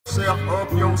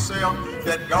of yourself,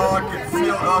 that God can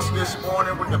fill us this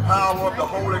morning with the power of the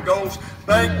Holy Ghost.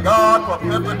 Thank God for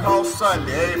Pentecost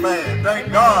Sunday, amen.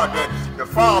 Thank God that the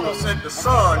Father sent the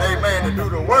Son, amen, to do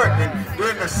the work, and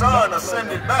then the Son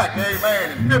ascended back,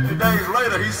 amen, and 50 days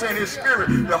later he sent his Spirit,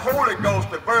 the Holy Ghost,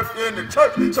 to birth in the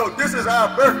church. So this is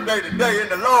our birthday today in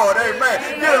the Lord,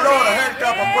 amen. Give the Lord a hand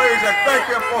clap of praise and thank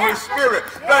him for his Spirit,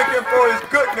 thank him for his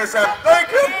goodness, and thank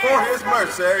him for his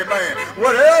mercy, amen.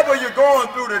 Whatever you're going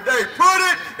through today, put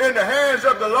it in the hands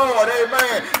of the Lord,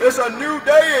 amen. It's a new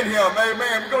day in him,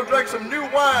 amen. We're going to drink some new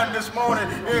wine this morning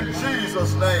in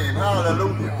Jesus' name,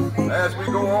 hallelujah. As we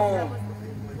go on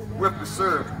with the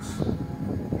service,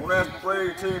 I'm going to ask the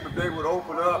praise team if they would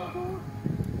open up,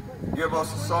 give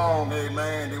us a song,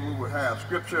 amen, then we will have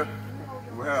scripture,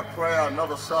 we will have prayer,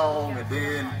 another song, and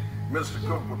then Minister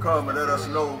Cook will come and let us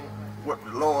know what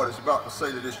the Lord is about to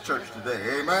say to this church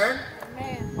today, amen?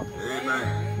 Amen.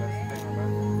 Amen.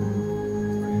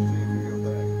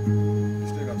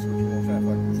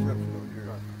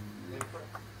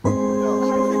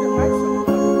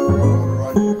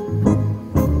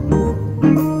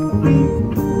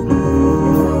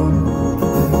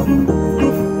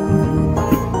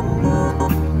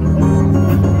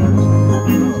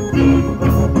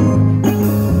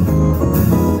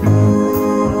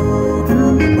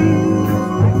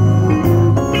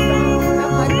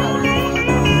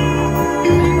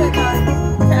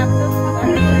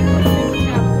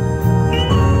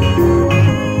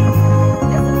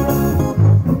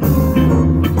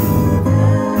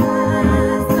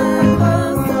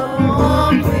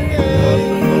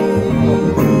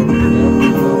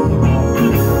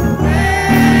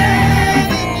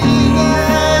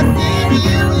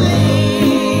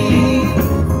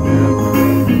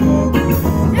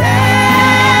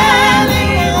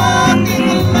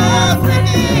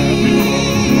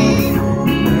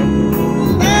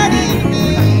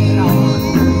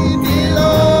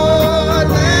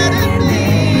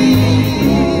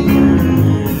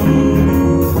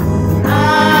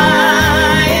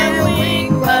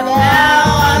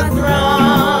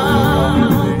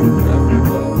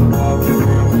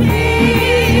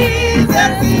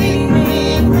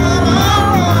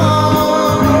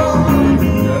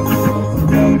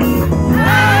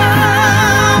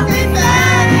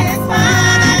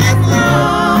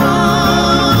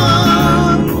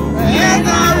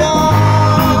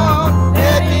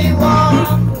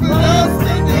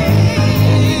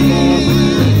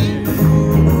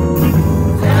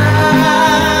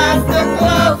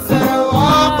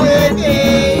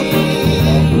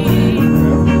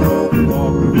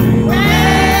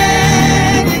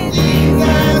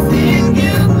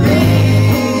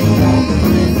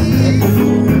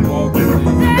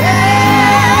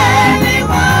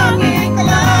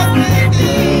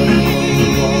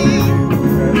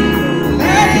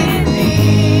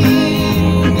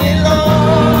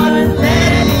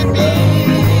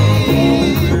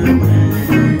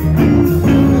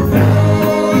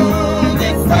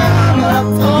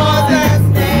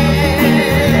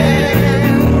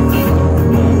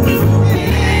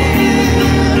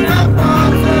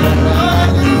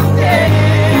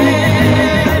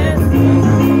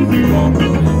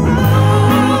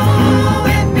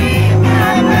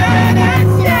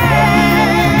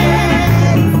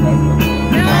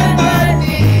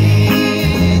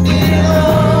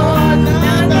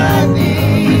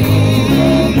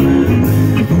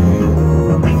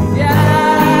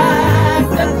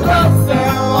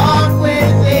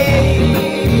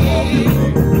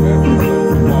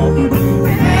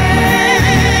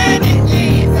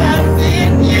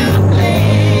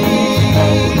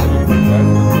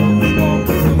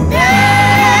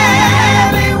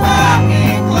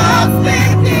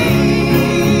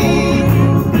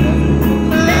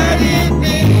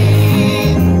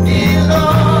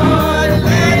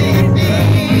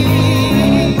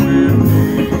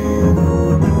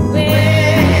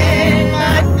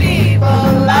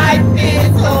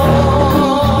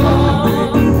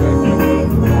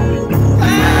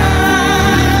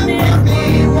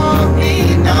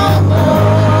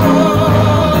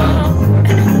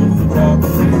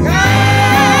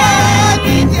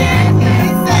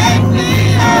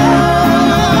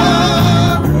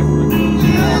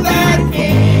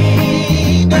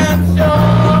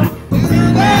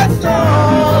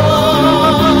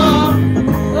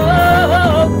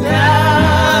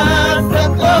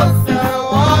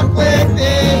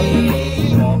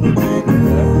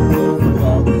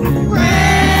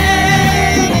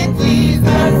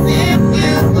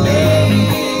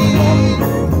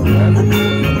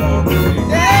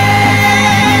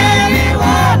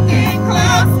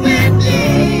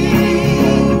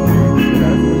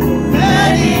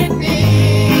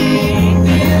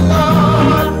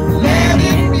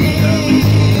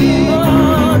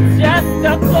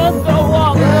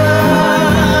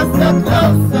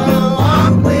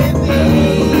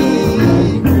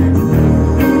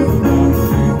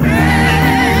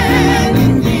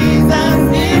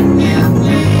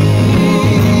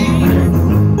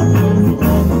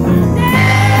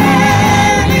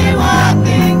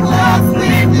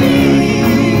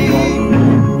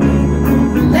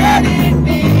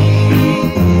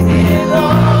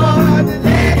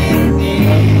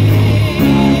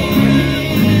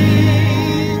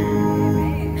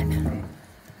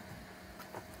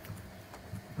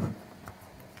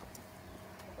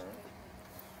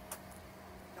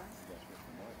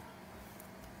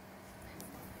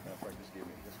 Just give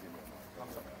me a moment. I'm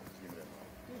sorry. Just give me that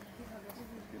moment. Just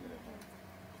give me that moment.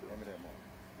 Give me that moment.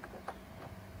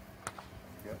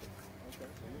 You got it? Okay.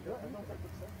 There you go. Don't take the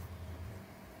second.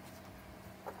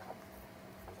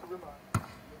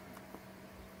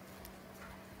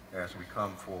 As we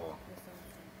come for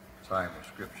a time of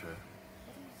scripture,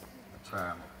 a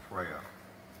time of prayer,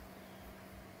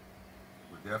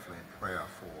 we're definitely in prayer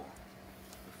for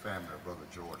the family of Brother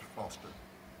George Foster,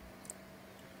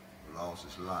 who lost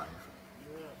his life.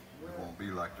 It won't be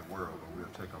like the world, but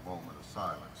we'll take a moment of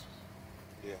silence.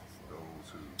 Yes.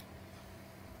 Those who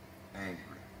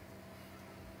angry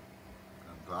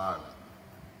and violent,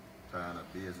 tired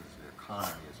of business, the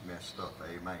economy is messed up.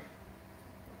 Amen.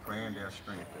 We're praying their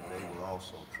strength that they will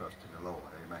also trust in the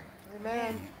Lord. Amen.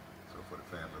 Amen. So for the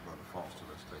family of Brother Foster,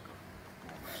 let's take a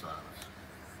moment of silence.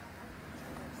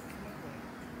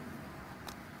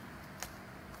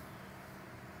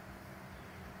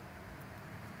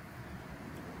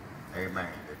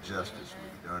 Amen. That justice will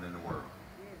be done in the world.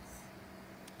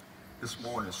 This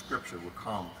morning's scripture will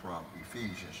come from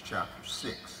Ephesians chapter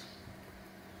 6.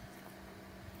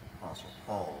 Apostle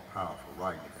Paul, powerful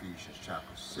writing, Ephesians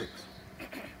chapter 6.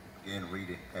 Again,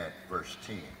 reading at verse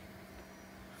 10.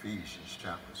 Ephesians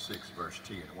chapter 6, verse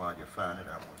 10. And while you find it,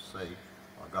 I want to say,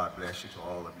 God bless you to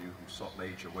all of you who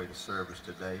made your way to service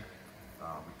today.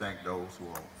 We thank those who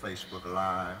are on Facebook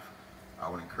Live. I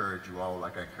would encourage you all,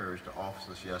 like I encouraged the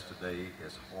officers yesterday,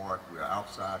 it's hard. We're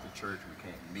outside the church. We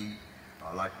can't meet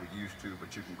like we used to,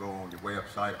 but you can go on your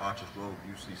website,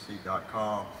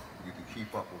 archersgroveucc.com. You can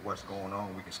keep up with what's going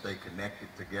on. We can stay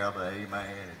connected together, amen.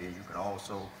 And then you can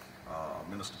also,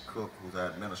 Minister Cook, who's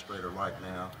our administrator right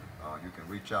now, you can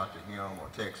reach out to him or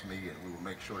text me, and we will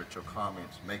make sure that your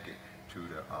comments make it to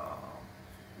the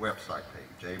website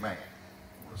page, amen.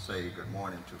 I want to say good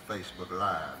morning to Facebook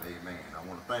Live, amen. I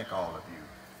want to thank all of you.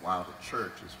 While the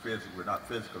church is physical, we're not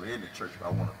physically in the church, but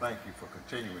I want to thank you for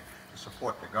continuing to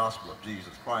support the gospel of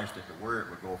Jesus Christ, that the word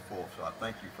would go forth. So I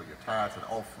thank you for your tithes and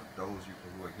offerings. Those of you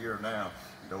who are here now,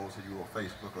 and those of you who are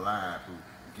Facebook Live who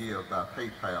give by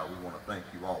PayPal, we want to thank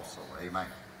you also, amen.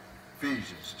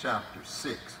 Ephesians chapter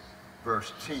 6,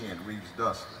 verse 10 reads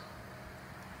thusly.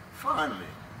 Finally,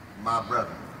 my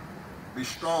brethren, be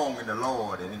strong in the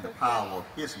Lord and in the power of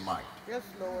his might. Yes,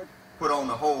 Lord. Put on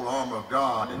the whole armor of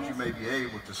God, that you may be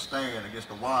able to stand against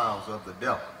the wiles of the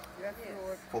devil. Yes,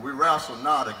 Lord. For we wrestle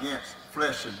not against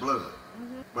flesh and blood,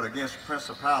 but against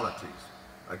principalities,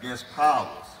 against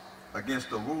powers, against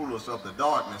the rulers of the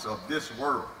darkness of this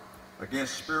world,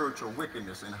 against spiritual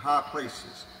wickedness in high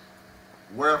places.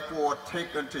 Wherefore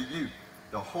take unto you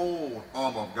the whole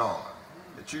armor of God,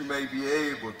 that you may be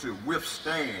able to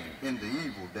withstand in the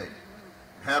evil day.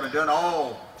 Having done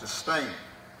all to stand,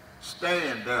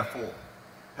 stand therefore,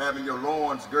 having your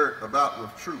loins girt about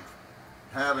with truth,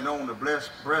 having on the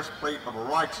breastplate of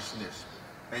righteousness,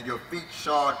 and your feet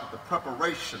shod with the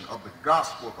preparation of the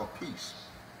gospel of peace.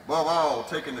 Above all,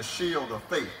 taking the shield of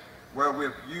faith,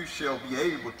 wherewith you shall be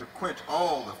able to quench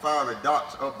all the fiery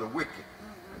darts of the wicked,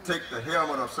 and take the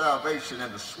helmet of salvation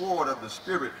and the sword of the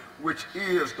Spirit, which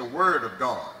is the word of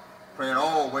God, praying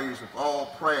always with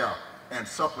all prayer and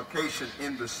supplication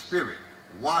in the Spirit,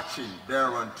 watching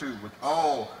thereunto with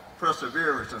all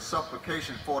perseverance and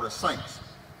supplication for the saints,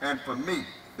 and for me,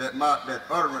 that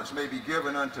utterance may be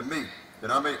given unto me,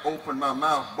 that I may open my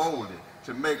mouth boldly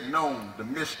to make known the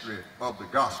mystery of the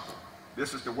gospel.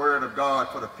 This is the word of God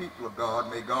for the people of God.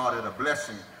 May God add a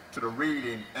blessing to the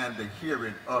reading and the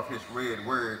hearing of his read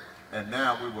word. And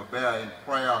now we will bear in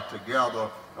prayer together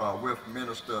with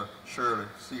Minister Shirley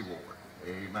Seward.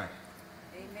 Amen.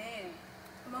 Amen.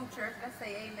 Come on, church. Let's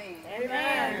say amen.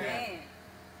 Amen. Amen.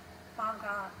 Father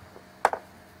God,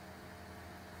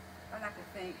 I'd like to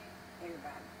thank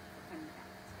everybody for coming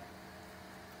out today.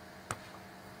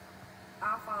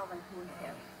 Our Father who is in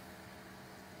heaven,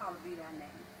 hallowed be thy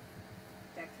name.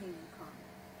 Thy kingdom come,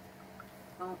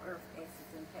 on earth as it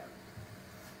is in heaven.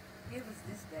 Give us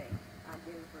this day our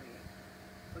daily bread.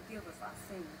 Forgive us our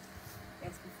sins,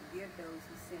 as we forgive those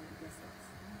who sin against us.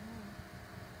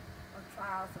 Of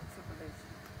trials of tribulation,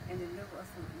 and deliver us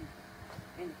from evil,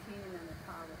 and the kingdom and the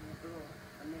power and the glory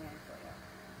of man forever.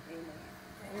 Amen.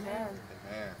 Amen.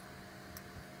 Amen.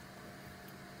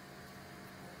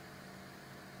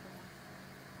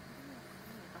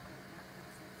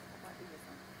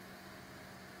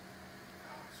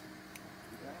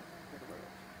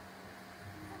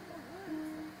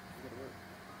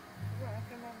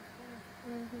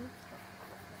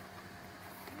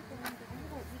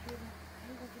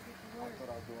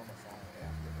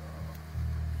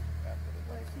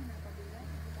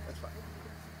 That's fine.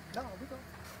 No, we go.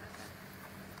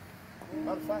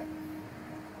 Matter of fact,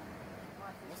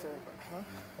 said, huh?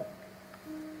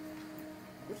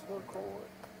 Which little cord?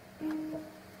 You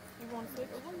want to switch?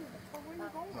 Where you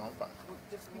going? No, I'm fine.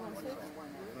 You want to switch?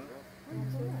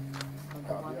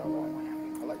 I'll be all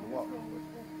right. I like to walk.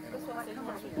 That's what I said. You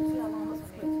want to switch? See how long this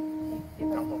one is?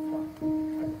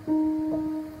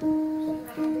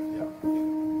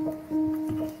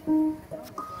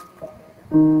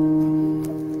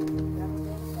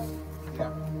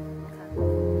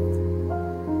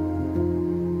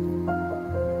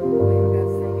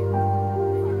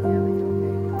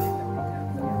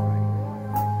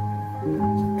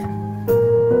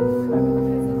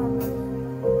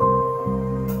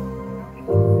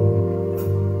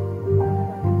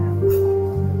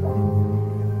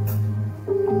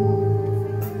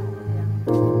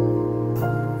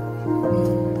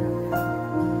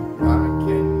 I'm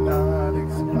okay.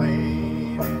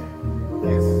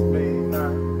 This may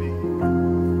not make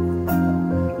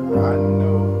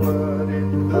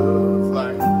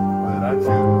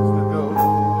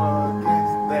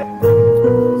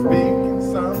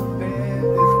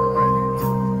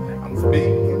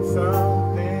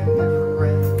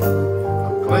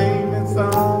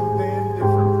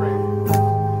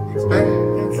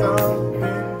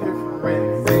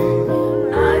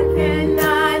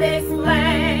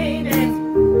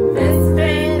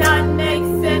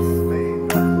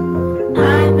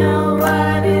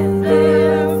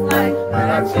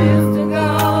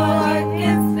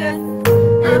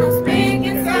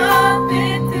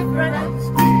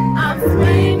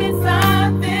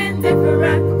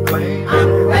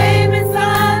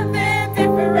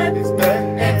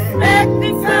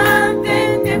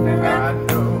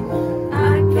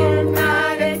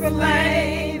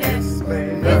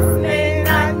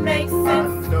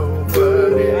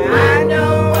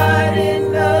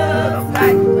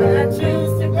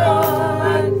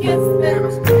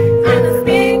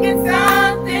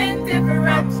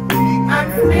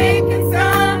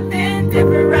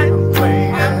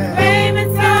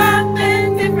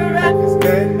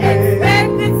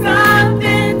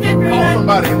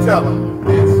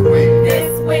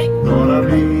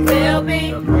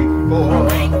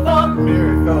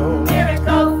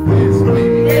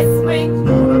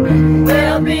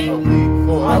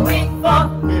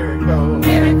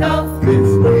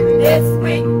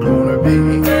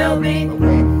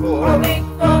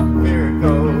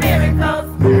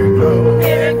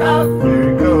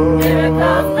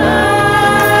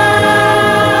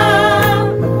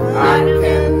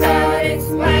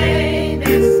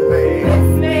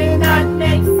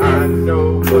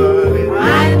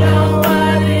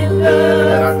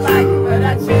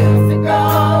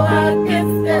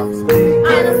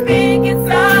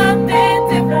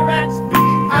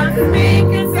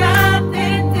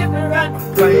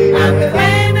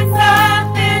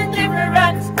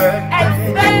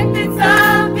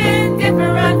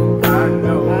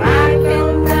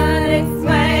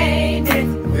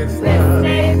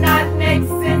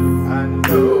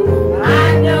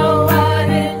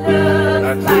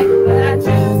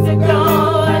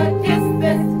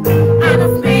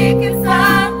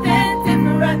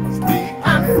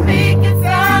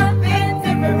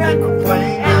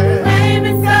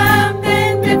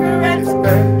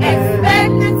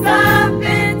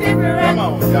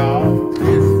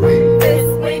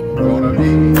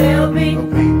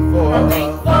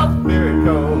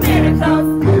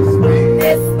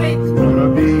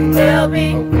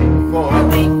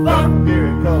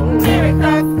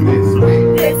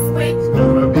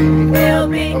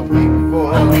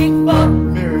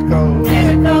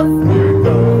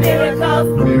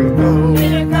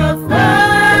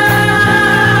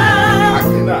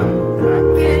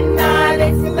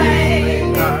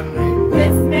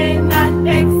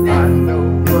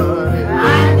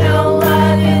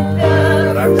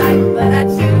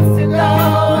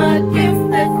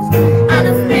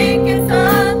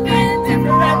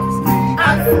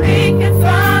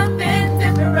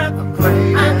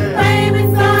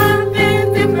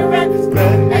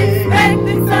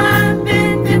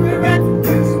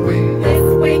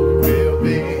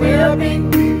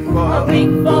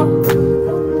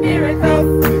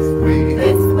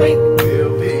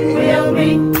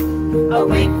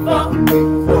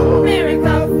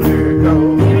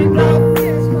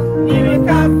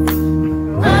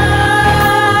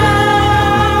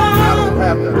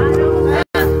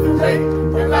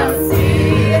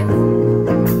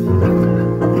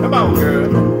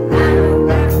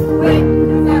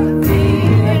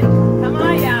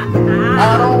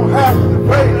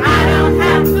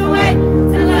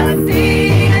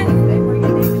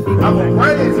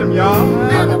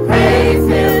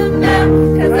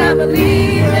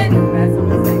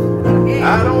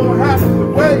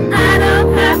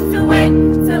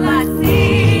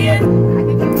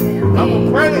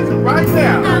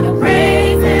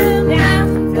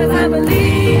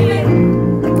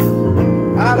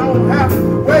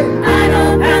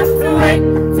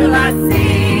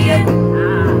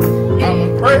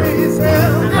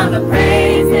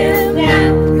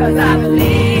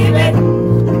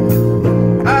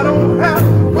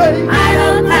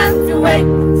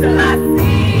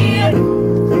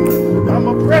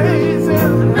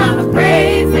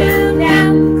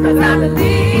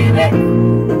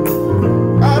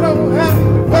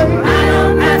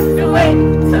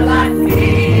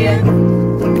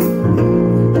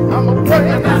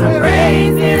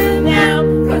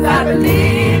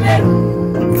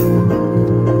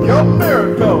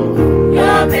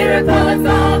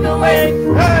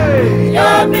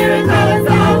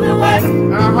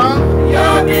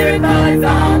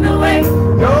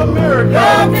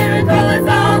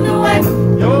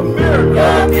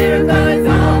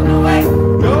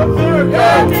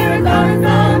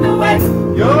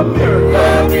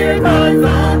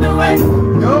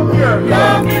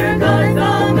Your miracle is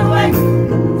on the way.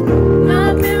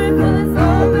 Your miracle is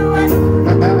on the way.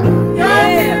 Your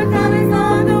miracle is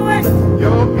on the way.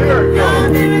 Your miracle. Your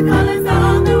miracle is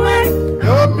on the way.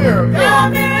 Your miracle. Your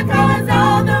miracle is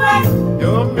on the way.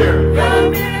 Your miracle. Your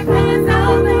miracle is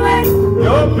on the way.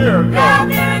 Your miracle. Your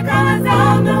miracle is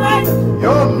on the way.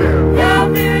 Your miracle. Your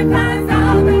miracle is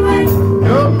on the way.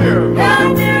 Your miracle. Your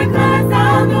miracle is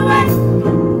on the way.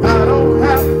 I don't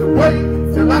have to wait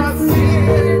till I see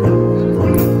it.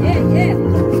 Yeah, yeah.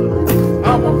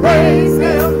 I'ma praise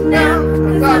him now,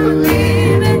 'cause I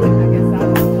believe it.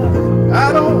 I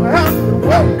don't have to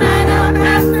wait. I don't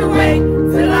have to wait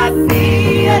till I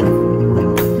see it.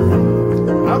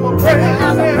 I'ma praise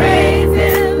I'ma him. praise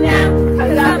him now,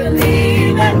 'cause I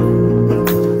believe it.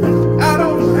 I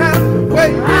don't have to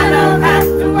wait. I don't have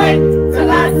to wait till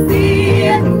I see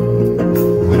it.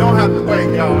 We don't have to wait,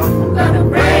 y'all. I'm gonna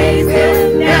praise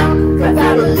him now, 'cause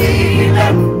I believe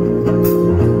it.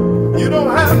 You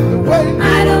don't have to wait.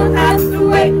 I don't have to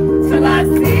wait till I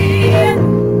see it.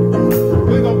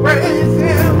 We're gonna praise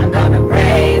him. I'm gonna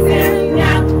praise him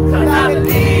now, 'cause I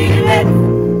believe it.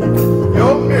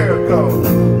 Your miracle.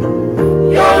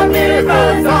 Your miracle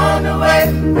is on the way.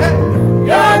 Hey,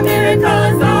 Your miracle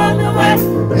is on the way.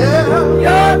 yeah.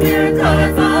 Your miracle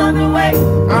is on the way.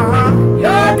 Uh-huh.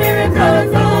 Your miracle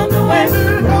is on the way.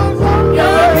 Miracles on the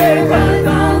Your way. miracle is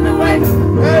on the way.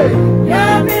 Hey,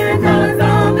 Your miracle is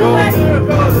on the your way.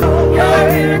 miracles on the Your way.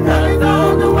 miracle is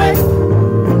on the way.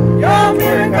 Your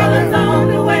miracle is on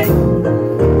the way.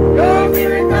 Your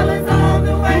miracle is on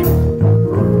the way.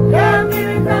 Your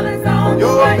miracle is on the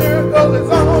Your way. miracle is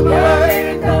on the Your way.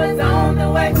 miracle is on the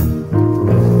way.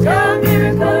 Your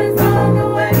miracle is on the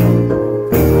way.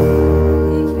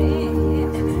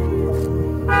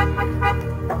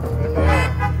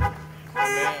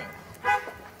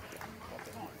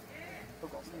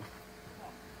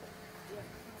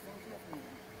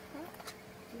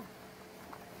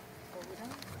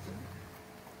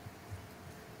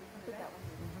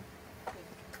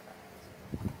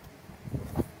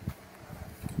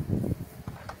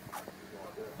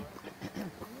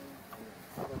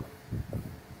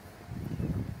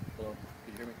 Hello,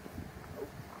 can you hear me?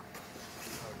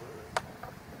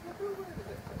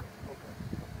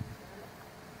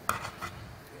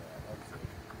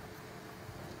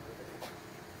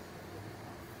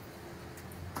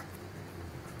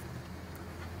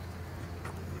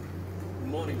 Good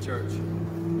morning, church.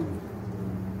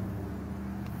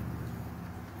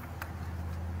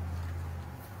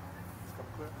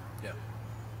 Yeah.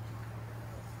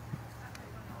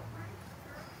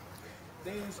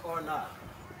 Things are not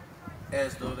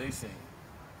as though they seem.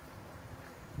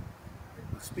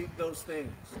 We speak those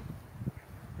things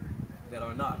that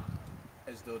are not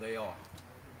as though they are.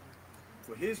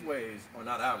 For his ways are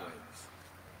not our ways,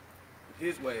 but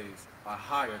his ways are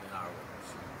higher than our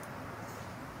ways.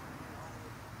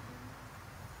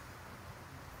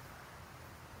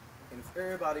 And if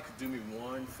everybody could do me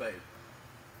one favor,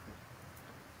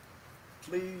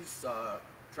 please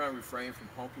try and refrain from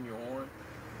honking your horn.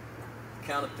 It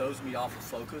kind of throws me off of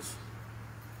focus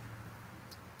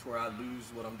to where I lose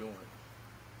what I'm doing.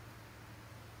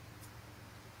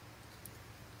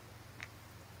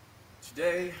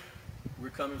 Today, we're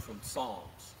coming from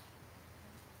Psalms,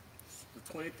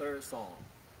 the 23rd Psalm,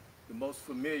 the most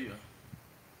familiar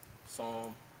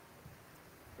psalm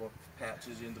or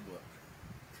passage in the book.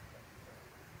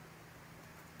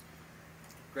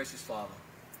 Gracious Father,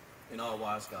 and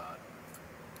all-wise God,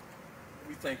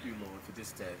 we thank you, Lord, for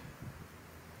this day.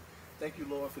 Thank you,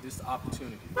 Lord, for this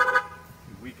opportunity that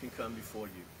we can come before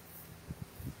you.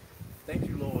 Thank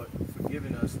you, Lord, for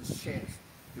giving us this chance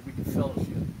that we can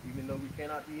fellowship. Even though we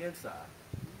cannot be inside,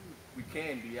 we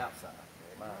can be outside.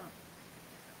 Amen.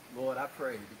 Lord, I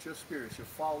pray that your spirit shall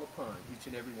fall upon each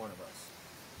and every one of us,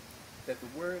 that the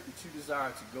word that you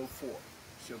desire to go forth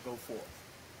shall go forth,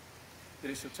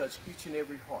 that it shall touch each and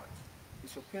every heart. It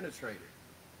shall penetrate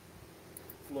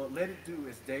it. Lord, let it do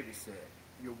as David said,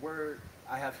 your word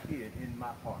I have hid in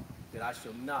my heart, that I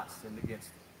shall not sin against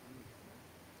it.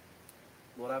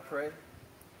 Lord, I pray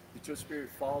that your spirit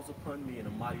falls upon me in a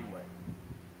mighty way,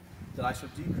 that I shall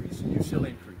decrease and you shall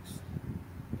increase,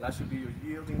 that I shall be a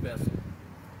yielding vessel,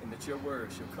 and that your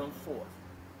word shall come forth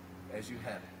as you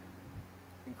have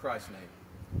it. In Christ's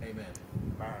name, amen.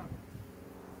 Amen.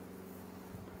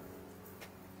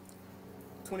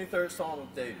 23rd Psalm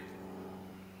of David.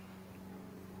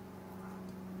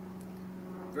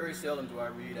 Very seldom do I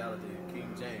read out of the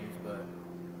King James, but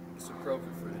it's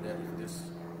appropriate for today, for this.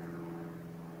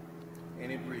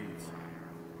 And it reads,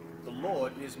 "The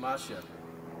Lord is my shepherd."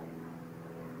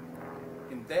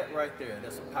 And that right there,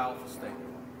 that's a powerful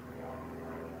statement.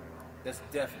 That's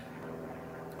definite.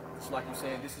 It's like you're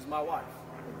saying, this is my wife,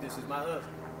 or this is my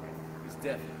husband. It's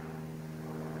definite.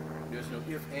 There's no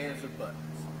ifs, ands, or buts.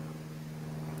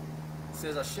 It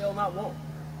says, I shall not want.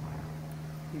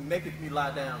 He maketh me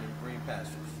lie down in green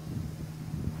pastures.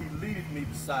 He leadeth me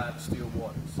beside the still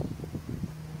waters.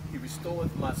 He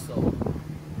restoreth my soul.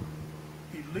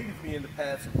 He leadeth me in the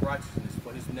paths of righteousness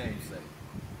for his name's sake.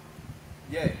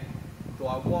 Yea, though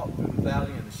I walk through the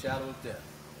valley in the shadow of death,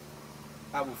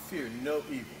 I will fear no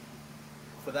evil,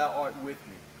 for thou art with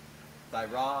me. Thy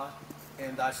rod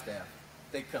and thy staff,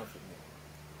 they comfort me.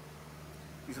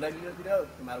 He's letting you know,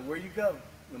 no matter where you go,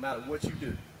 no matter what you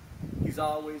do, he's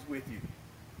always with you.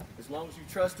 As long as you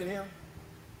trust in him,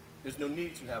 there's no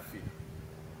need to have fear.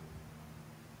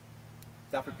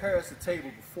 Thou preparest a table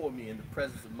before me in the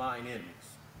presence of mine enemies.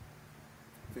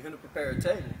 For him to prepare a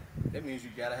table, that means you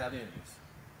gotta have enemies.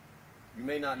 You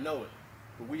may not know it,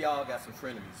 but we all got some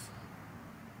frenemies.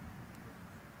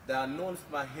 Thou anointest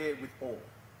my head with oil,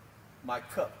 my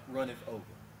cup runneth over.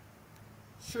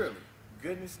 Surely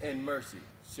goodness and mercy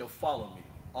shall follow me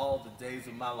all the days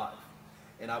of my life,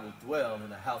 and I will dwell in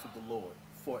the house of the Lord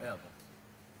forever.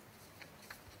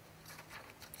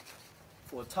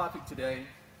 For a topic today,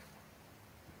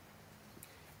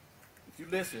 if you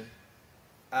listen,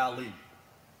 I'll lead.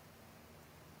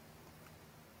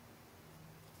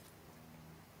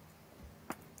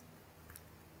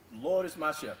 The Lord is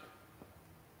my shepherd.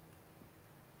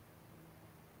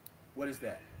 What is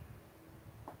that?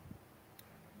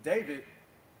 David,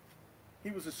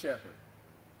 he was a shepherd.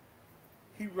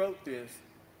 He wrote this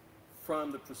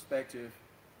from the perspective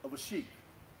of a sheep,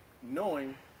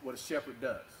 knowing what a shepherd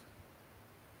does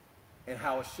and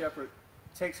how a shepherd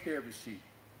takes care of his sheep,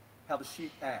 how the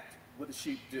sheep act, what the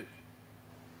sheep do.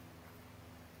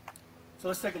 So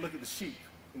let's take a look at the sheep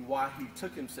and why he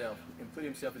took himself and put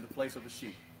himself in the place of a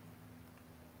sheep.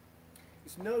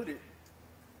 It's noted,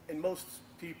 and most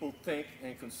people think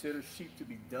and consider sheep to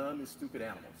be dumb and stupid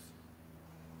animals.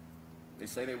 They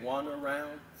say they wander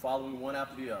around following one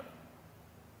after the other.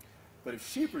 But if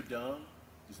sheep are dumb,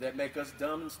 does that make us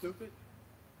dumb and stupid?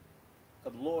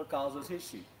 Because the Lord calls us his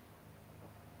sheep.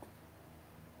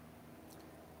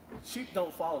 Sheep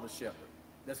don't follow the shepherd.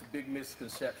 That's a big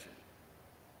misconception.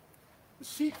 The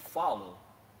sheep follow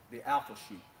the alpha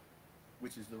sheep,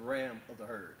 which is the ram of the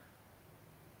herd,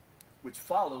 which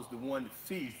follows the one that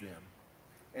feeds them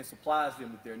and supplies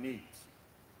them with their needs.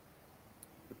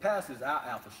 The pastor is our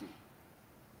alpha sheep.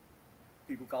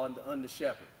 People call him the under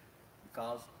shepherd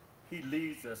because he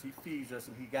leads us, he feeds us,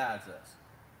 and he guides us.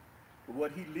 But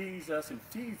what he leads us and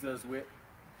feeds us with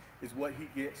is what he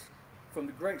gets from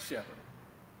the great shepherd,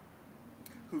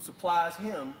 who supplies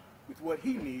him with what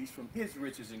he needs from his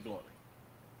riches and glory.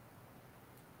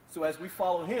 So as we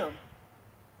follow him,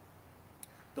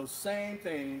 those same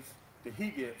things that he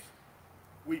gets,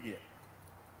 we get.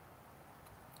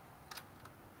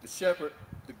 The shepherd,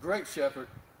 the great shepherd,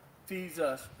 feeds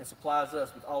us and supplies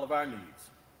us with all of our needs.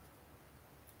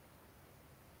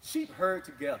 Sheep herd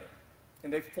together,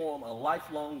 and they form a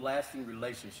lifelong, lasting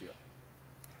relationship.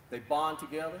 They bond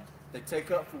together, they take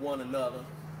up for one another,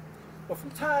 but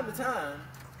from time to time,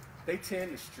 they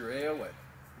tend to stray away.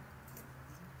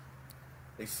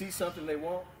 They see something they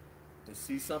want, they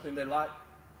see something they like,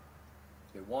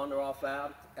 they wander off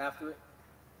out after it,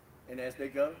 and as they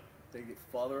go, they get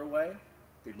farther away,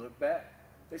 they look back,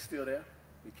 they're still there.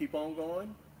 They keep on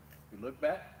going, they look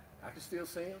back, I can still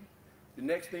see them. The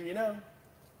next thing you know,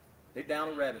 they're down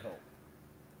a rabbit hole.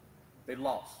 They're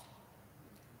lost.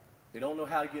 They don't know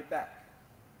how to get back.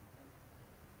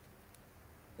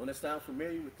 Don't that sound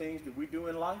familiar with things that we do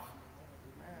in life?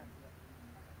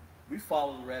 We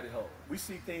follow the rabbit hole. We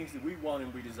see things that we want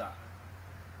and we desire.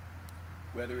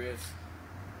 Whether it's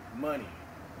money,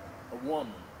 a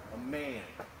woman, a man,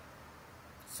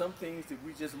 some things that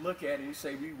we just look at and we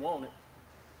say we want it,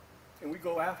 and we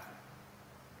go after it.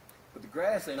 But the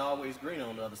grass ain't always green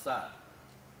on the other side.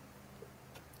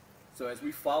 So as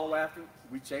we follow after it,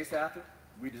 we chase after it,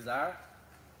 we desire it,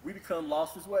 we become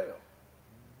lost as well.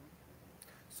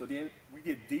 So then we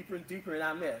get deeper and deeper in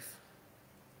our mess.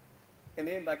 And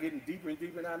then by getting deeper and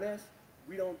deeper in our mess,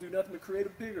 we don't do nothing but create a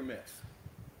bigger mess.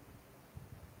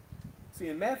 See,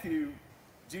 in Matthew,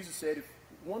 Jesus said, if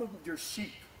one of your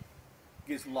sheep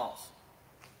gets lost,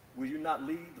 will you not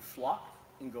leave the flock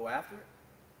and go after it?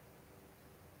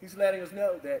 He's letting us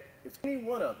know that if any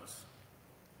one of us,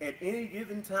 at any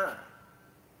given time,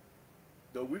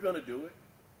 though we're going to do it,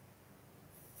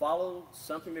 follow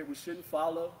something that we shouldn't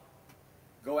follow,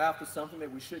 go after something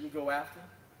that we shouldn't go after,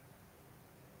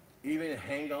 even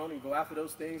hang on and go after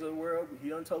those things of the world he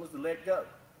done told us to let go,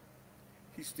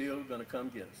 he's still going to come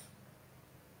get us.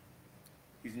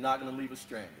 He's not going to leave us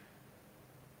stranded.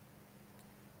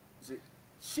 See,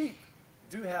 sheep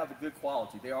do have a good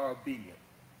quality. They are obedient.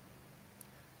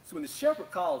 So when the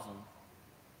shepherd calls them,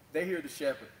 they hear the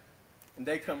shepherd, and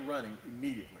they come running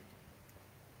immediately.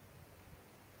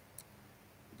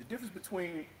 The difference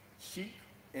between sheep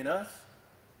and us,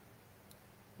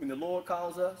 when the Lord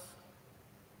calls us,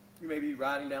 you may be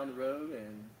riding down the road,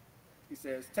 and he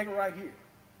says, take a right here.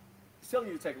 He's telling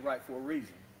you to take a right for a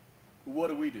reason. But what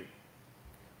do?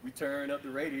 We turn up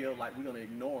the radio like we're going to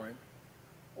ignore him,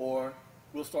 or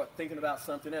we'll start thinking about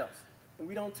something else. And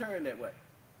we don't turn that way.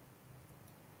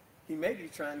 He may be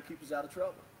trying to keep us out of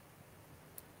trouble.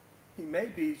 He may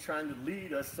be trying to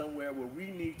lead us somewhere where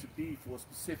we need to be for a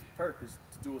specific purpose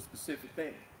to do a specific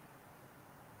thing.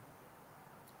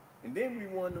 And then we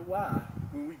wonder why,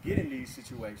 when we get in these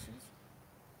situations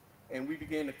and we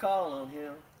begin to call on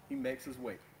him, he makes us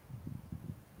wait.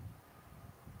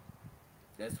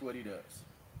 That's what he does.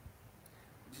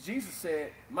 Jesus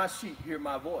said, my sheep hear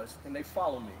my voice and they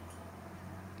follow me.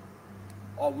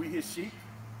 Are we his sheep?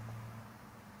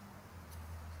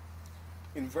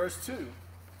 In verse 2,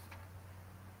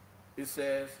 it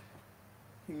says,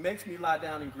 he makes me lie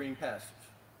down in green pastures.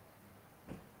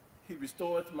 He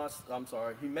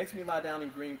makes me lie down in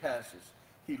green pastures.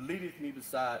 He leadeth me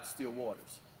beside still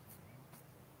waters.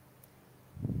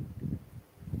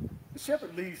 The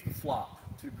shepherd leads the flock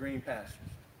to the green pastures.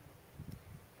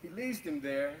 He leads them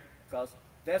there because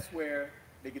that's where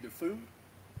they get their food,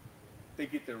 they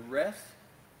get their rest,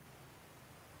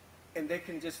 and they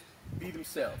can just be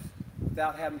themselves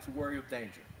without having to worry of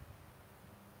danger.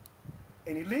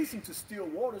 And he leads them to still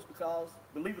waters because,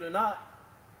 believe it or not,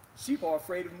 sheep are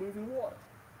afraid of moving water.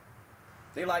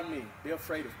 They like me. They're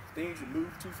afraid of things that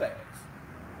move too fast.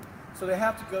 So they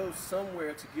have to go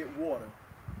somewhere to get water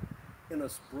in a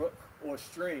brook or a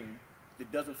stream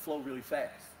that doesn't flow really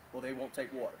fast, or they won't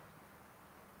take water.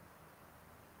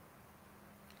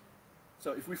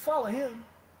 So if we follow him,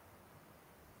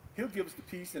 he'll give us the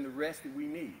peace and the rest that we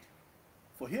need.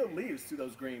 For he'll lead us to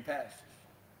those green pastures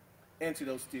and to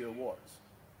those still waters.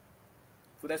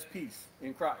 For that's peace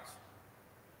in Christ.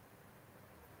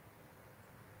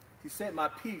 He said, my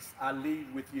peace I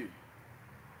leave with you.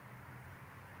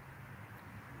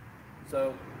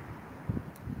 So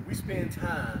we spend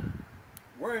time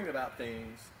worrying about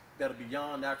things that are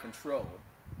beyond our control,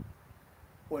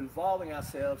 or involving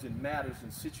ourselves in matters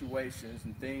and situations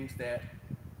and things that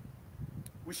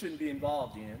we shouldn't be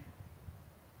involved in,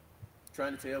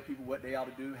 trying to tell people what they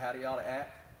ought to do, how they ought to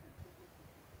act.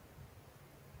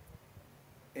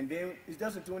 And then it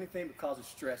doesn't do anything but cause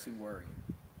stress and worry.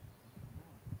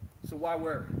 So why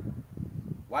worry?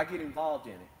 Why get involved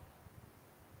in it?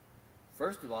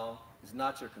 First of all, it's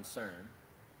not your concern.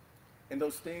 And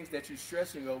those things that you're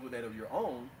stressing over that are your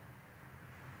own,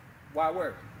 why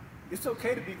worry? It's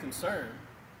okay to be concerned,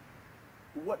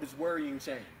 but what does worrying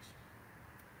change?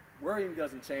 Worrying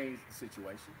doesn't change the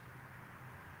situation.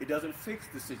 It doesn't fix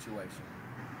the situation.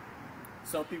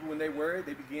 Some people, when they worry,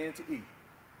 they begin to eat.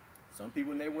 Some people,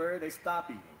 when they worry, they stop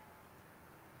eating.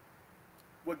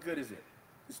 What good is it?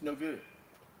 It's no good.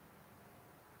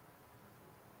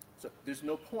 So there's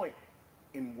no point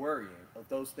in worrying of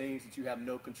those things that you have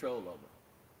no control over.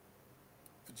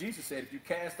 For Jesus said, if you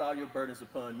cast all your burdens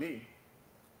upon me,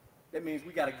 that means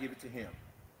we got to give it to him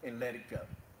and let it go.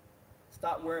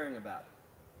 Stop worrying about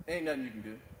it. Ain't nothing you can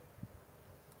do.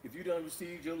 If you done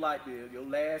received your light bill, your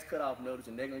last cutoff notice,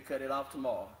 and they're going to cut it off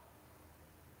tomorrow,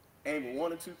 ain't but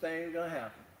one or two things going to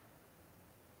happen.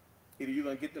 Either you're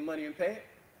going to get the money and pay it,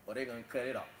 or they're going to cut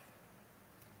it off.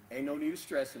 Ain't no need of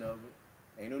stressing over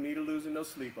it. Ain't no need of losing no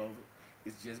sleep over it.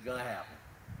 It's just going to happen.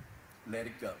 Let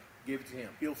it go. Give it to him.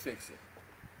 He'll fix it.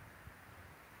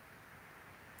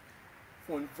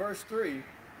 For in verse 3, it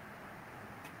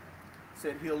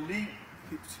said,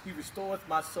 he restoreth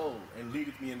my soul and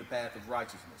leadeth me in the path of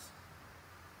righteousness.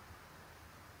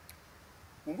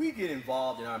 When we get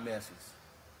involved in our messes,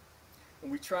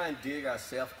 and we try and dig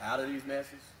ourselves out of these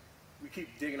messes, we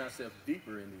keep digging ourselves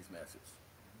deeper in these messes.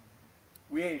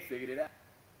 We ain't figured it out.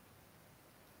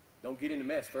 Don't get in the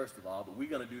mess, first of all, but we're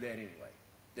going to do that anyway.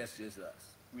 That's just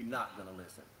us. We're not going to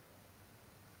listen.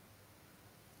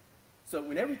 So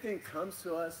when everything comes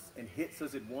to us and hits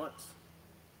us at once,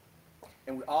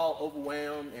 and we're all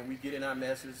overwhelmed and we get in our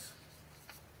messes,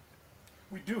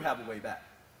 we do have a way back.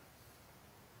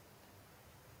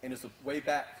 And it's a way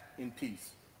back in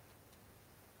peace.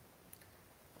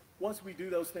 Once we do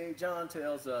those things, John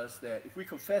tells us that if we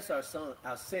confess our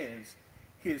sins,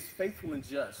 he is faithful and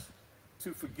just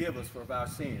to forgive us for our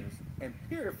sins and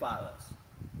purify us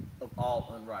of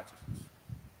all unrighteousness.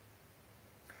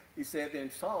 He said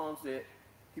in Psalms that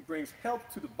He brings health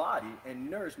to the body and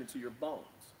nourishment to your bones.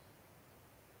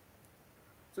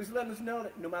 So he's letting us know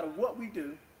that no matter what we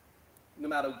do, no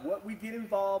matter what we get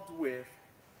involved with,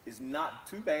 it's not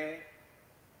too bad.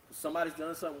 Somebody's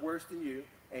done something worse than you,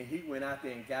 and he went out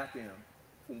there and got them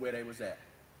from where they was at.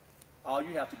 All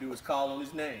you have to do is call on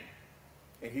his name,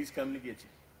 and he's coming to get you.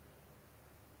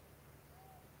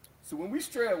 So when we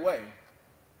stray away,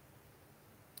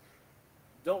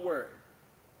 don't worry.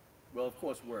 Well, of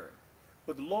course, worry.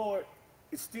 But the Lord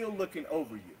is still looking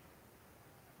over you.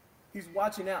 He's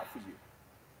watching out for you.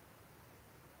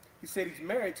 He said he's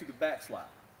married to the backslider.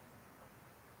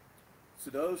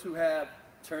 So those who have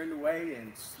turned away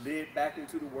and slid back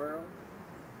into the world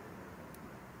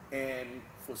and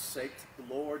forsake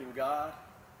the Lord and God,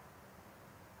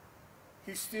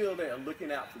 he's still there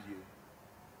looking out for you.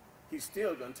 He's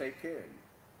still going to take care of you.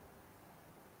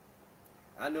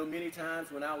 I know many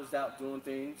times when I was out doing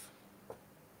things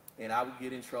and I would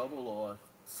get in trouble or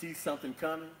see something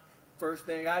coming, first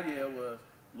thing I yelled was,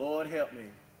 "Lord, help me."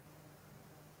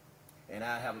 And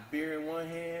I have a beer in one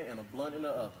hand and a blunt in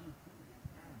the other.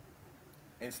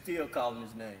 And still calling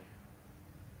his name.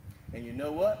 And you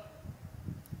know what?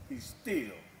 He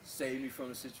still saved me from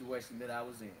the situation that I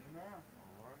was in.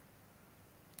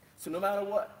 So no matter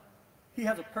what, he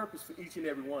has a purpose for each and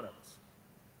every one of us.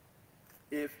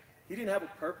 If he didn't have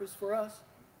a purpose for us,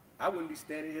 I wouldn't be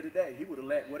standing here today. He would have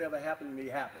let whatever happened to me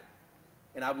happen,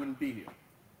 and I wouldn't be here.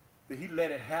 But he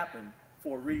let it happen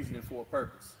for a reason and for a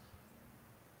purpose.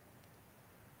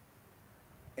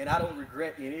 And I don't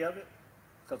regret any of it,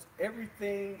 because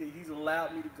everything that he's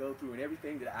allowed me to go through and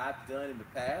everything that I've done in the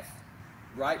past,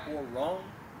 right or wrong,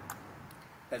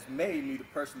 has made me the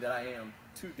person that I am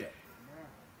today.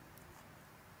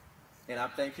 And I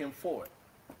thank him for it.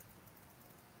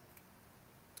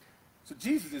 So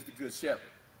Jesus is the good shepherd.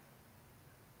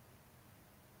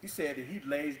 He said that he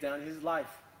lays down his life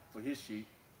for his sheep.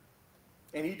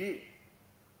 And he did.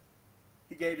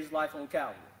 He gave his life on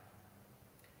Calvary,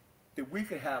 that we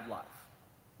could have life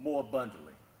more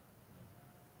abundantly.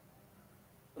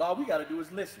 But all we got to do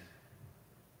is listen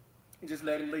and just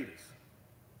let him lead us.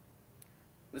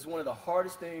 It's one of the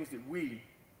hardest things that we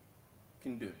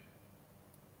can do.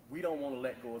 We don't want to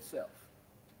let go of self.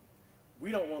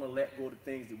 We don't want to let go of the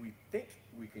things that we think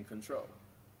we can control,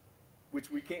 which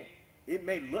we can't. It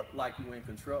may look like you're in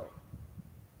control,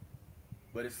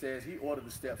 but it says he ordered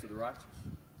the steps of the righteous.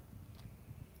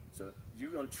 So you're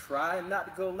going to try not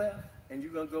to go left, and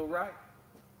you're going to go right.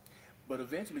 But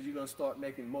eventually you're going to start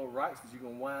making more rights, because you're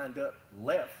going to wind up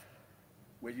left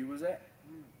where you was at.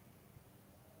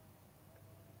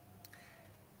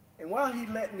 And while he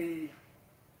let me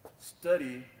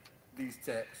study these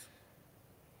texts,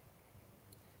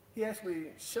 he actually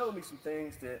showed me some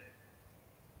things that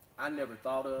I never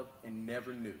thought of and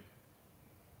never knew.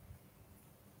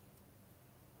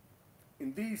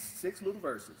 In these 6 little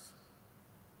verses,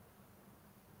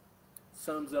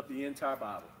 sums up the entire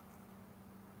Bible,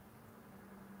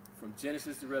 from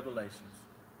Genesis to Revelations.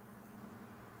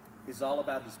 It's all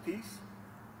about his peace,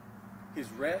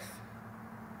 his rest,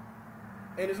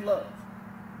 and his love.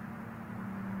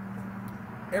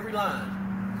 Every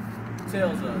line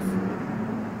tells us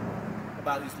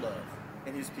about his love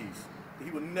and his peace, that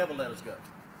he will never let us go,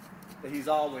 that he's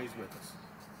always with us.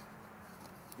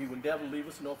 He will never leave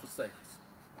us nor forsake us.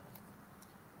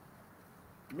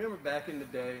 Remember back in the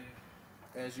day,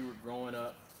 as you were growing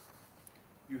up,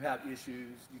 you have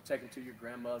issues, you take them to your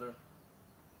grandmother,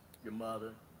 your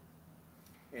mother,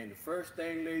 and the first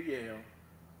thing they yell,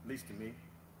 at least to me,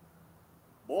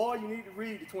 "Boy, you need to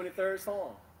read the 23rd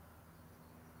Psalm."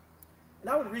 And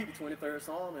I would read the 23rd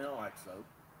Psalm, and I'm like, so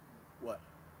what?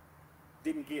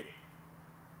 Didn't get it.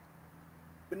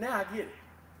 But now I get it.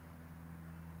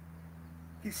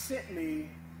 He sent me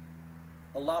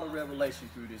a lot of revelation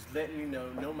through this, letting me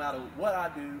know no matter what I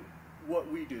do, what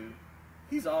we do,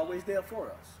 he's always there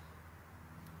for us.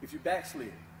 If you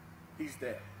backslid, he's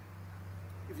there.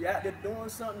 If you're out there doing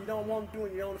something you don't want to do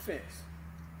and you're on the fence,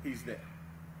 he's there.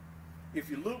 If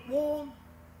you're lukewarm,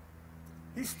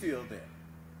 he's still there.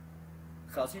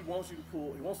 Because he wants to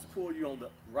pull you on the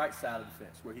right side of the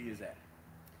fence where he is at,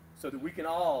 so that we can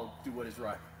all do what is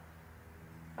right.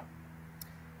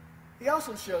 He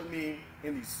also showed me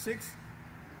in these 6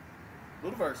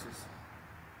 little verses,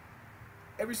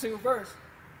 every single verse,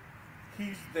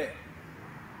 he's there.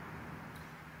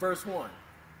 Verse 1,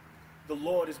 the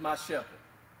Lord is my shepherd.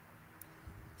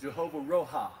 Jehovah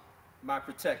Roha, my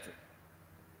protector.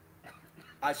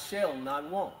 I shall not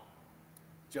want.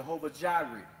 Jehovah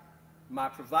Jireh, my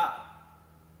provider.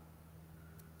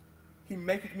 He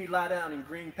maketh me lie down in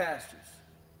green pastures.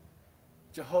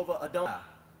 Jehovah Adonai,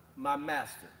 my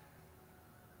master.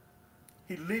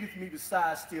 He leadeth me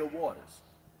beside still waters.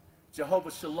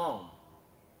 Jehovah Shalom,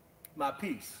 my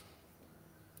peace.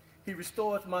 He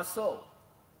restoreth my soul.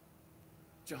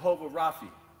 Jehovah Raphi,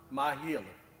 my healer.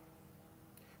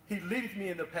 He leadeth me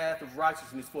in the path of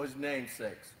righteousness for his name's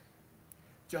sake.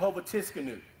 Jehovah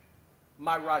Tiskanu,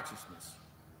 my righteousness.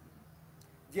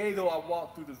 Yea, though I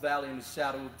walk through the valley in the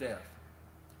shadow of death.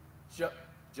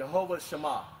 Jehovah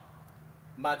Shammah,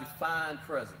 my defined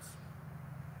presence.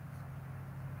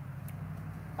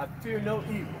 I fear no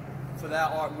evil, for thou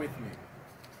art with me.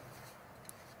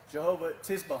 Jehovah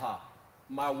Tisbahah,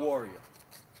 my warrior.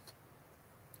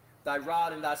 Thy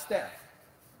rod and thy staff,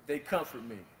 they comfort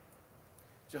me.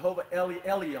 Jehovah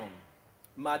Elyon,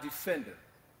 my defender.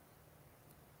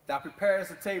 Thou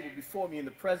preparest a table before me in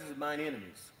the presence of mine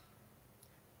enemies.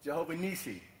 Jehovah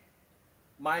Nisi,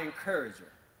 my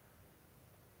encourager.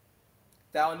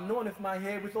 Thou anointest my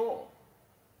head with oil.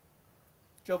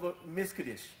 Jehovah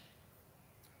Miskadish,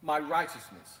 my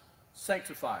righteousness,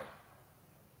 sanctifier.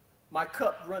 My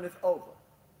cup runneth over.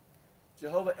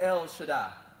 Jehovah El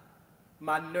Shaddai,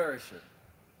 my nourisher.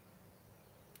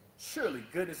 Surely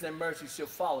goodness and mercy shall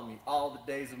follow me all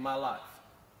the days of my life.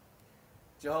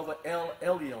 Jehovah El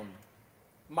Elyon,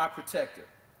 my protector,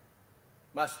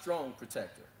 my strong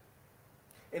protector.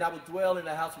 And I will dwell in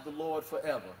the house of the Lord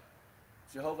forever.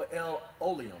 Jehovah El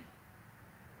Olam,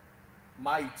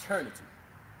 my eternity.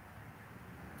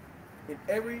 In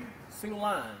every single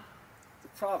line, the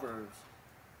Proverbs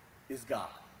is God.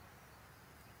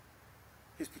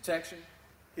 His protection,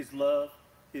 his love,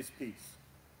 his peace.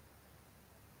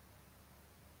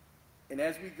 And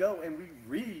as we go and we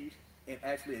read and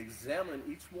actually examine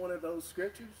each one of those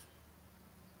scriptures,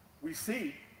 we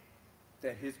see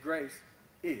that his grace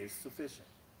is sufficient.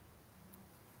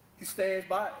 He stands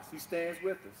by us. He stands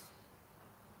with us.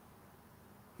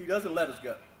 He doesn't let us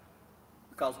go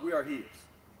because we are his.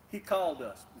 He called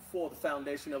us before the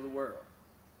foundation of the world.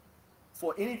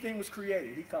 Before anything was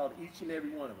created, he called each and every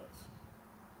one of us.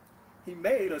 He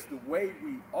made us the way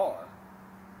we are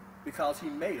because he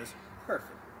made us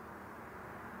perfect.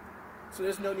 So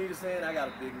there's no need of saying, I got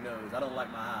a big nose, I don't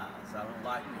like my eyes, I don't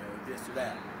like, this or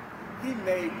that. He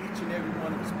made each and every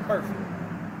one of us perfect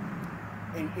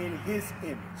and in his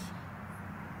image.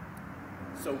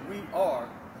 So we are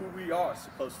who we are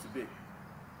supposed to be.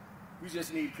 We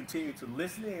just need to continue to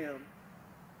listen to him,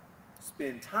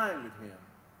 spend time with him,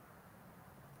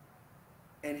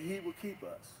 and he will keep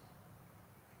us.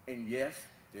 And yes,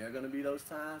 there are going to be those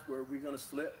times where we're going to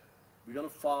slip, we're going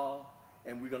to fall,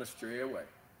 and we're going to stray away.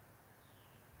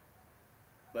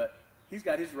 But he's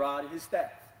got his rod and his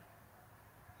staff.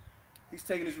 He's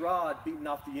taking his rod, beating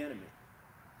off the enemy.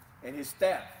 And his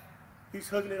staff, he's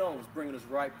hooking it on us, bringing us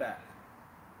right back.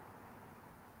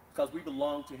 Because we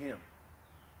belong to him.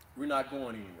 We're not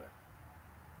going anywhere.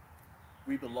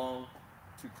 We belong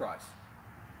to Christ.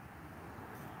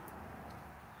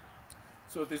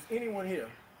 So if there's anyone here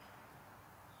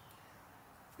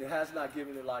that has not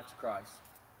given their life to Christ,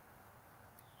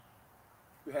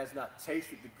 who has not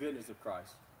tasted the goodness of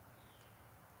Christ,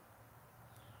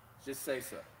 just say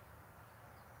so.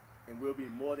 And we'll be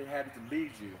more than happy to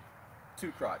lead you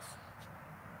to Christ.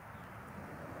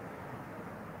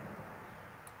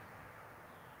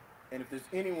 And if there's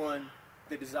anyone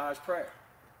that desires prayer,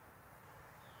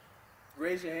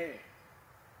 raise your hand.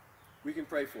 We can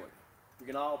pray for you. We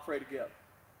can all pray together.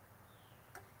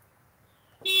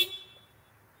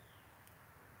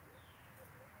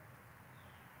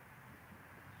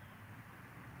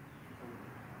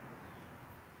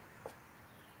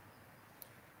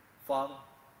 Father,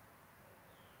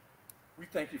 we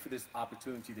thank you for this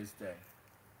opportunity this day.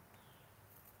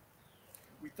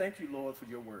 We thank you, Lord, for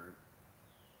your word.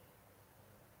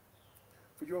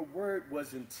 For your word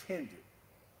was intended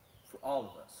for all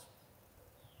of us.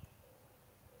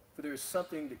 For there is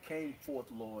something that came forth,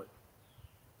 Lord,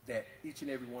 that each and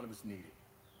every one of us needed.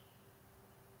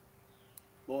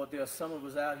 Lord, there are some of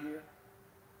us out here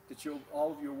that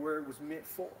all of your word was meant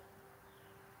for.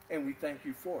 And we thank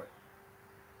you for it.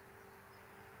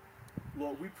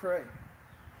 Lord, we pray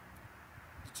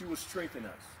that you will strengthen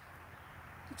us,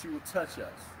 that you will touch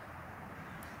us,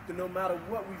 that no matter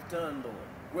what we've done, Lord,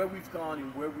 where we've gone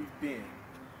and where we've been,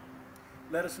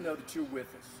 let us know that you're with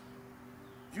us.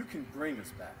 You can bring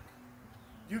us back.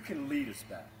 You can lead us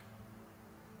back.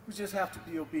 We just have to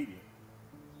be obedient.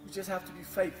 We just have to be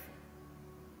faithful.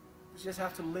 We just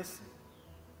have to listen.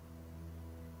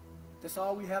 That's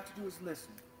all we have to do is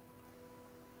listen.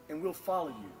 And we'll follow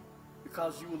you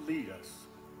because you will lead us.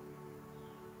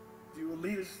 You will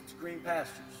lead us to green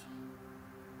pastures.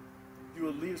 You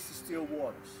will lead us to still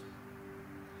waters.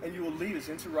 and you will lead us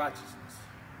into righteousness.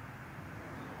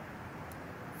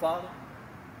 Father,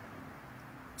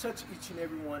 touch each and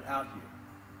every one out here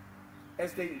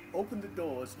as they open the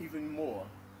doors even more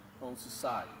on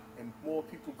society and more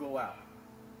people go out.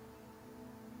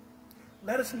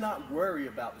 Let us not worry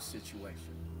about the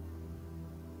situation,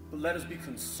 but let us be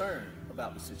concerned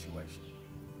about the situation.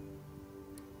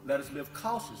 Let us live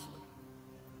cautiously,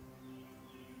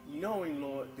 knowing,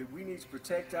 Lord, that we need to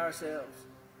protect ourselves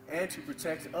and to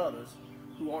protect others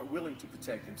who aren't willing to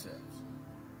protect themselves.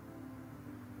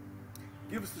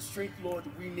 Give us the strength, Lord,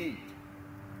 that we need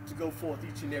to go forth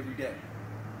each and every day.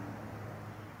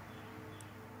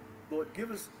 Lord,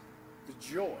 give us the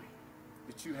joy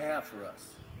that you have for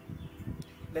us.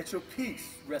 Let your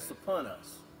peace rest upon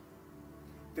us,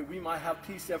 that we might have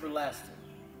peace everlasting.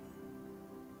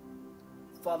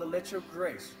 Father, let your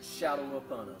grace shadow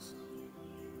upon us.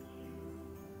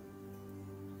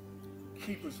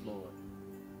 Keep us, Lord,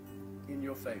 in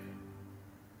your favor.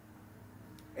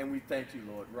 And we thank you,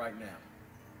 Lord, right now.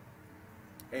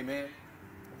 Amen,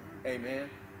 amen,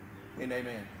 and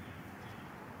amen.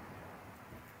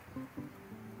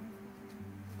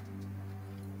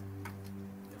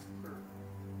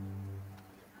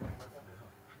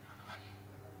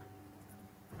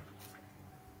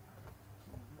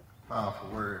 Powerful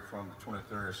word from the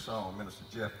 23rd Psalm. Minister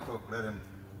Jeff Cook, let him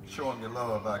show him your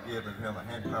love by giving him a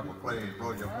handclap of praise.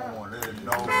 Blow your horn, let him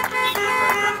know. Thank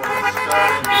you for his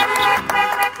study.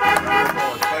 Thank you for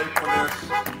his faithfulness.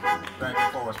 Thank you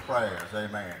for his prayers.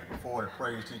 Amen. Before the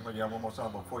praise team, you have one more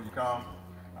song before you come.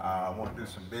 I want to do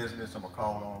some business. I'm going to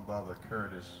call on Brother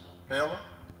Curtis Peller,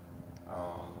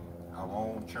 our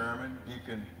own chairman.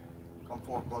 Deacon, come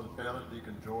forth, Brother Peller.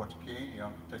 Deacon George King,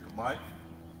 y'all take a mic.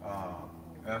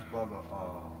 Ask Brother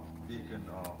Deacon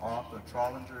Arthur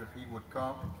Trollinger if he would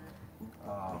come.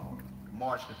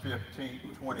 March the 15th,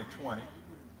 2020.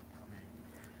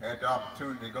 Had the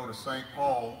opportunity to go to St.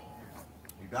 Paul,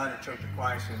 United Church of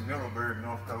Christ in Middleburg,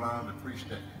 North Carolina, to preach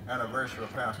the anniversary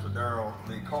of Pastor Darrell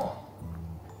Lee Carr.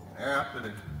 And after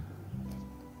the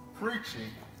preaching,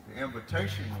 the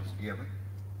invitation was given,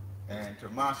 and to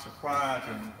my surprise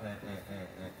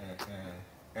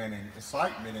and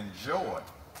excitement and joy,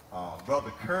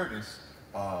 Brother Curtis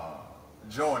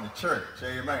joined the church,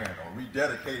 amen, or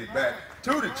rededicated back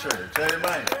to the church,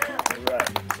 amen. Right.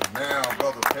 So now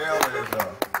Brother Peller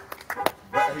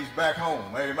is, he's back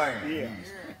home, amen. Yeah.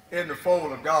 He's in the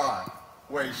fold of God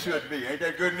where he should be. Ain't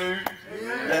that good news?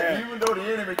 Yeah. That even though the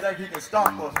enemy think he can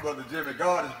stop us, Brother Jimmy,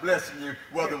 God is blessing you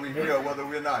whether we're here or whether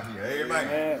we're not here,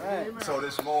 amen. Amen. So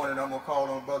this morning I'm going to call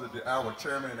on our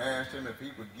chairman and ask him if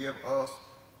he would give us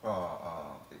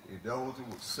those who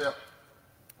would accept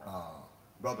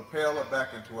Brother Peller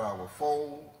back into our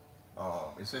fold.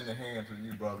 It's in the hands of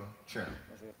you, Brother Chairman.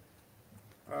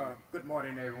 Good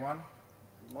morning, everyone.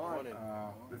 Good morning.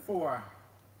 Before I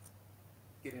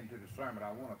get into the sermon,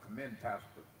 I want to commend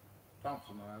Pastor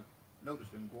Thompson. I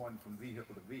noticed him going from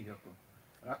vehicle to vehicle,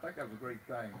 and I think that was a great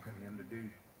thing for him to do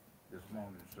this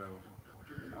morning, so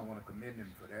I want to commend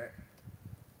him for that.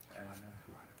 And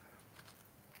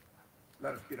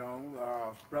let us get on.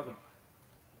 Brother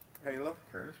Peller,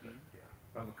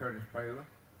 Brother Curtis Peller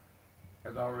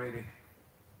has already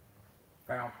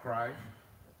found Christ.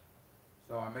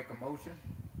 So I make a motion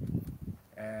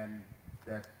and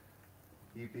that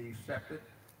he be accepted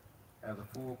as a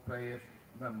full-fledged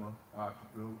member of Archer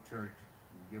Grove Church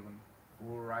and given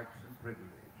full rights and privilege.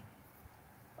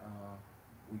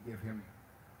 We give him,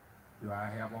 do I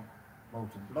have a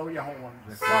motion? Blow your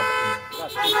horns. All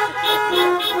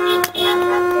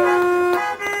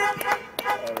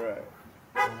right.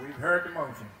 So we've heard the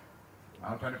motion.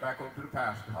 I'll turn it back over to the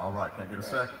pastor. All right, can I get a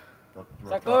second?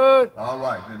 Second. All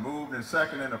right, been moved and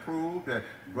second and approved that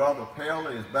Brother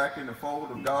Peller is back in the fold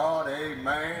of God,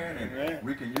 amen, and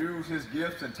we can use his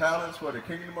gifts and talents for the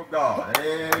kingdom of God,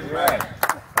 amen.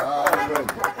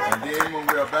 And then when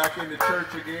we're back in the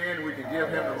church again, we can give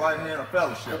him the right hand of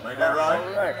fellowship, ain't that right?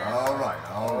 All right.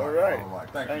 All right.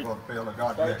 Thank you, Brother Peller,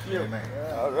 God bless you, amen.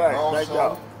 All right,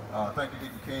 also, thank you,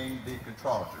 Deacon King, Deacon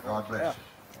Trollinger, God bless you.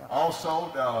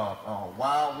 Also,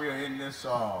 while we're in this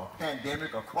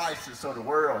pandemic or crisis, so the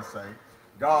world say,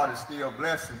 God is still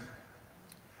blessing.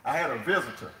 I had a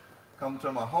visitor come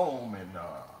to my home, and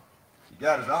he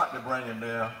got his aunt to bring him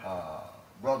there,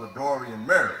 Brother Dorian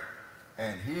Murray,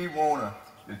 and he wanted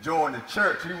to join the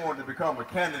church. He wanted to become a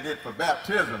candidate for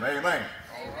baptism, amen.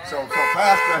 So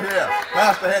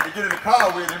Pastor had to get in the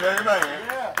car with him,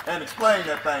 amen, and explain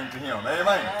that thing to him,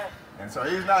 amen. And so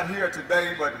he's not here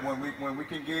today, but when we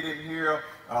can get him here,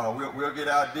 we'll get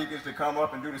our deacons to come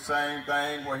up and do the same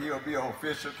thing, where he'll be an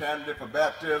official candidate for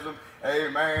baptism.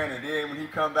 Amen. And then when he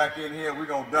come back in here, we're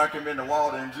going to dunk him in the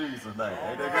water in Jesus' name.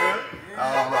 Ain't that good?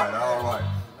 All right, all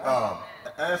right.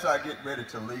 As I get ready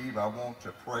to leave, I want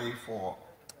to pray for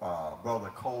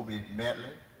Brother Colby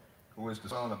Medley, who is the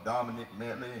son of Dominic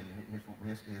Medley and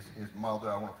his mother.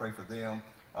 I want to pray for them.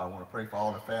 I want to pray for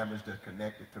all the families that are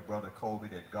connected to Brother Colby,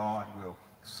 that God will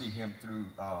see him through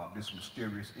this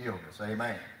mysterious illness.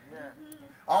 Amen. Yeah.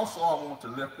 Also, I want to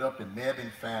lift up the Nevin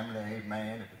family,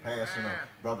 amen, at the passing of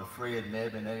Brother Fred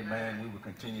Nevin, amen. We will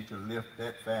continue to lift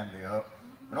that family up.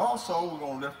 And also, we're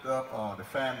going to lift up the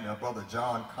family of Brother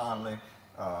John Conley,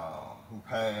 who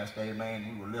passed,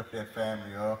 amen. We will lift that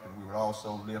family up, and we will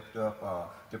also lift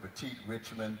up the Petit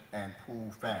Richmond and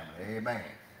Poole family, amen,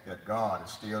 that God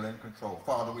is still in control.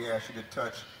 Father, we ask you to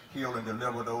touch, heal, and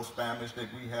deliver those families that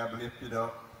we have lifted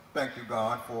up. Thank you,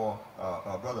 God, for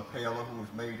Brother Paler, who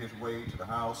has made his way to the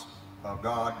house of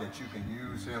God, that you can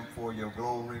use him for your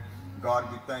glory.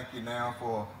 God, we thank you now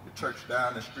for the church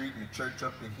down the street and the church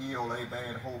up the hill,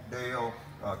 amen, Hopedale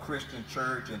Christian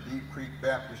Church and Deep Creek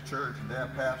Baptist Church and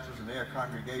their pastors and their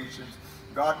congregations.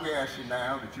 God, we ask you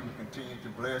now that you will continue to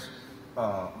bless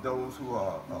those who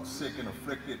are sick and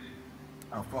afflicted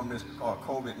from this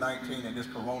COVID-19 and this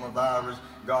coronavirus.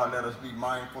 God, let us be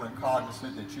mindful and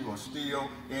cognizant that you are still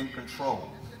in control.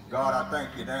 God, I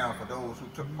thank you now for those who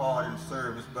took part in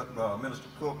service, but Minister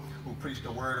Cook, who preached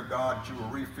the word of God, that you will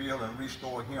refill and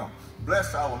restore him.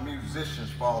 Bless our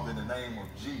musicians, Father, in the name of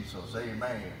Jesus.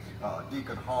 Amen.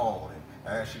 Deacon Hall, and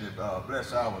I ask you to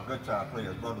bless our guitar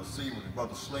players, Brother Seward and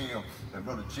Brother Slim and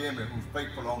Brother Jimmy, who's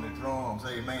faithful on the drums.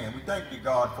 Amen. We thank you,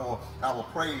 God, for our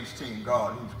praise team,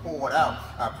 God, who's poured out.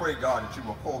 I pray, God, that you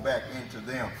will pour back into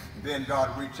them. And then,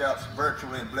 God, reach out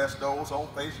virtually and bless those on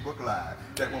Facebook Live,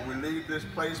 that when we leave this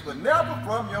place, but never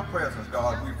from your presence,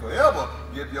 God, we forever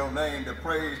give your name the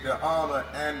praise, the honor,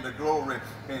 and the glory.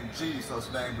 In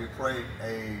Jesus' name we pray.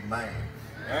 Amen.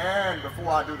 And before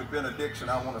I do the benediction,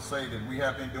 I want to say that we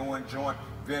have been doing joint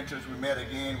ventures. We met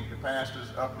again with the pastors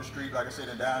up the street, like I said,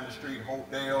 and down the street,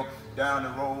 Hopedale, down the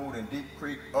road, and Deep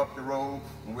Creek up the road.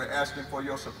 And we're asking for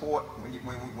your support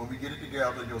when we get it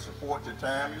together, your support, your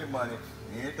time, and your money,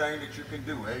 anything that you can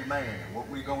do. Amen. What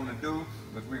we're going to do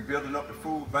is we're building up the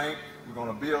food bank. We're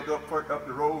going to build up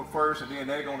the road first, and then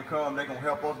they're going to come. They're going to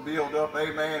help us build up.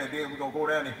 Amen. And then we're going to go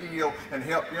down the hill and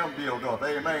help them build up.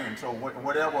 Amen. So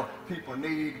whatever people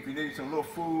need, if you need some little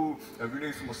food, if you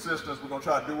need some assistance, we're going to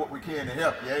try to do what we can to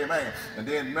help you. Amen. And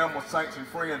then members, saints, and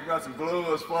friends, we got some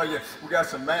gloves for you. We got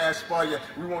some masks for you.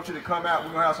 We want you to come out.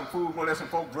 We're going to have some food. We're going to let some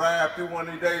folk drive through one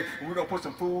of these days. We're going to put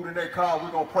some food in their car.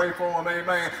 We're going to pray for them.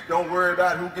 Amen. Don't worry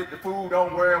about who get the food.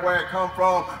 Don't worry where it comes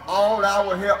from. All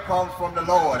our help comes from the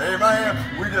Lord. Amen.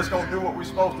 We just going to do what we're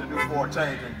supposed to do for a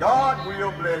change. And God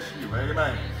will bless you.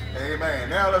 Amen. Amen.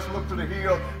 Now let's look to the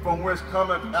hill from whence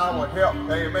cometh our help.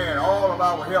 Amen. All of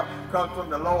our help comes from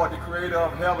the Lord, the creator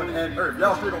of heaven and earth.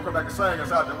 Y'all still gonna come back and sing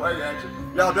us out the way, ain't you?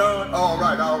 Y'all done? All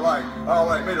right, all right, all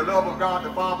right. May the love of God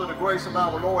the Father, the grace of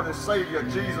our Lord and Savior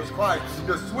Jesus Christ,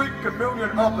 the sweet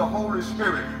communion of the Holy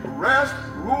Spirit, rest,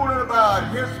 rule, and abide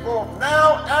henceforth,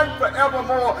 now and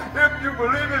forevermore. If you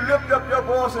believe it, lift up your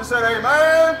voice and say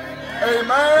amen,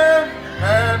 amen,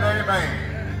 and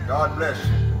amen. God bless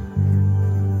you.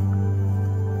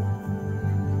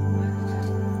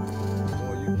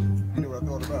 You know what I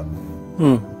thought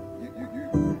about?